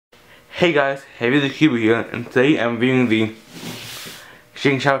Hey guys, Heavy the Cube here, and today I'm reviewing the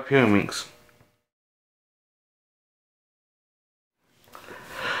ShengShou Pyraminx.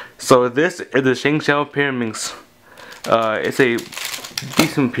 So this is the ShengShou Pyraminx. It's a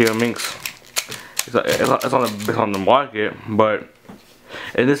decent Pyraminx. It's on the market, but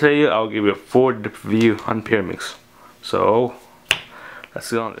in this video I'll give you a full review on Pyraminx. So let's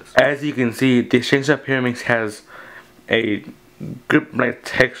get on this. As you can see, the ShengShou Pyraminx has a grip-like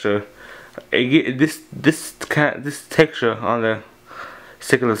texture. This texture on the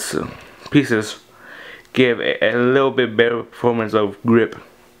particular pieces give a little bit better performance of grip,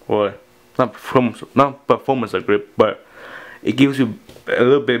 or not performance of grip, but it gives you a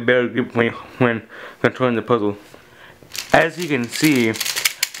little bit better grip when controlling the puzzle. As you can see, the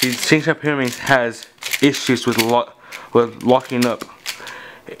ShengShou Pyraminx has issues with locking up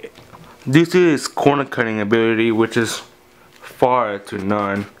due to its corner cutting ability, which is far to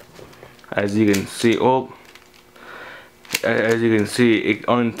none. As you can see, it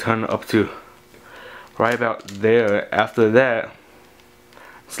only turns up to right about there. After that,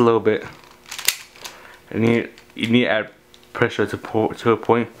 it's a little bit. You need to add pressure to a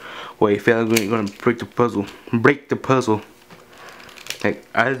point where you feel like you're gonna break the puzzle. Like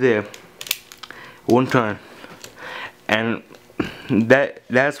out there, one turn, and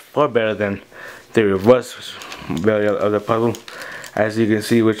that's far better than the reverse value of the puzzle. As you can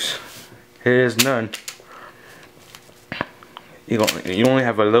see, which here is none. You only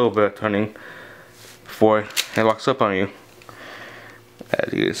have a little bit of turning before it locks up on you.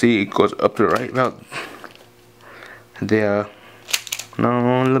 As you can see, it goes up to right about there. No,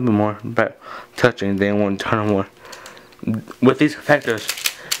 a little bit more. But touching, then one turn more. With these factors,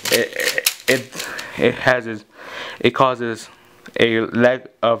 it causes a lack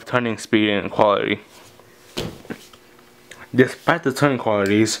of turning speed and quality. Despite the turning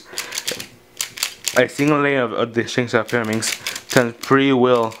qualities, a single layer of the ShengShou Pyraminx turns pretty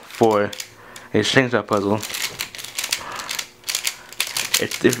well for a ShengShou puzzle.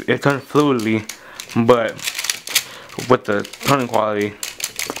 It turns fluidly, but with the turning quality,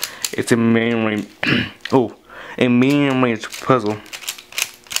 it's a medium range. A medium range puzzle.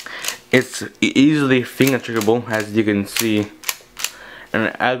 It's easily finger triggerable, as you can see, and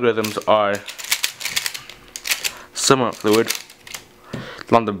the algorithms are somewhat fluid.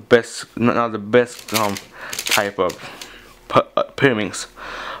 Not the best type of Pyraminx,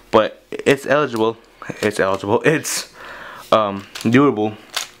 but it's eligible. It's durable,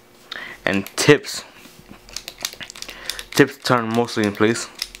 and tips turn mostly in place.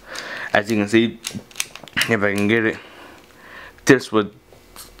 As you can see, if I can get it, tips would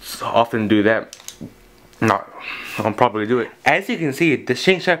often do that. I'll probably do it. As you can see, the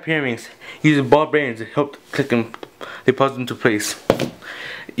ShengShou Pyraminx uses ball bearings to help click the puzzle into place.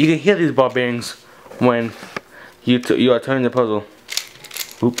 You can hear these ball bearings when you are turning the puzzle.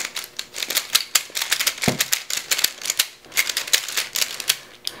 Oop.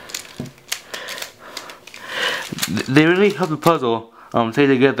 They really help the puzzle stay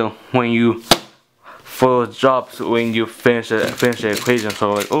together when you finish the equation.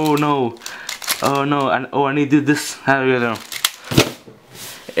 So like, oh no, I need to do this.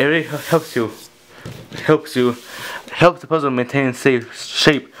 It really helps the puzzle maintain safe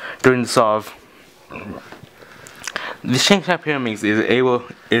shape during the solve. The ShengShou Pyraminx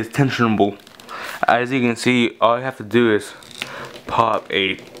is tensionable. As you can see, all you have to do is pop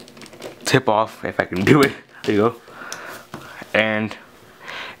a tip off, if I can do it. There you go. And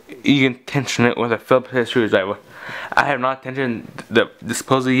you can tension it with a Phillips head screwdriver. I have not tensioned this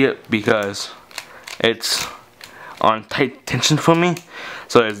puzzle yet because it's on tight tension for me,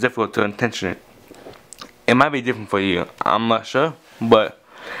 so it's difficult to untension it. It might be different for you, I'm not sure, but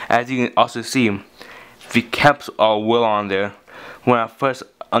as you can also see, the caps are well on there. When I first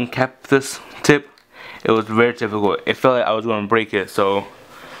uncapped this tip, it was very difficult. It felt like I was going to break it, so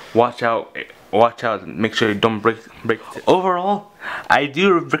watch out, make sure you don't break the tip. Overall, I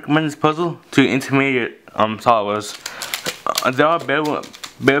do recommend this puzzle to intermediate solvers. There are better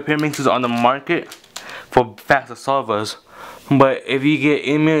Pyraminxes on the market for faster solvers, but if you get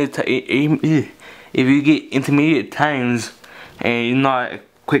intermediate times and you're not a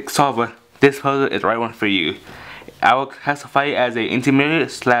quick solver, this puzzle is the right one for you. I will classify it as an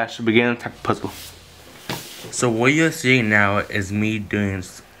intermediate / beginner type puzzle. So what you're seeing now is me doing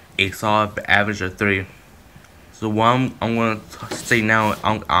a solve average of 3. So what I'm going to say now,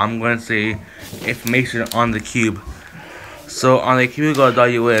 I'm going to say information on the cube. So on the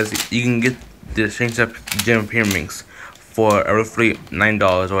cubego.us, you can get the ShengShou Gem Pyraminx for roughly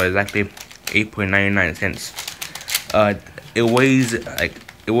 $9, or exactly 8.99 cents. It weighs like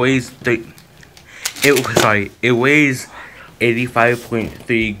It weighs it weighs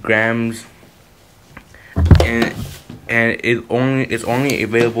 85.3 grams, and it's only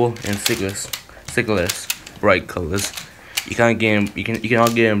available in stickless bright colors. You can't get in, you can all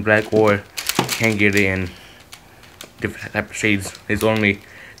get it in black, or you can get it in different type of shades. It's only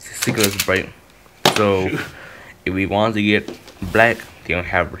stickless bright. So if we want to get black, they don't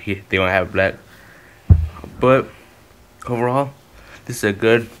have black. But overall, this is a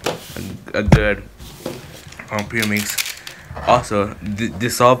good Pyraminx. Also, the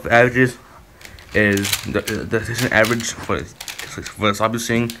soft averages is the session average for the soft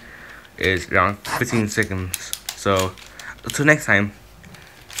string is around 15 seconds. So until next time,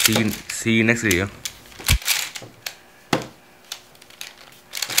 see you next video.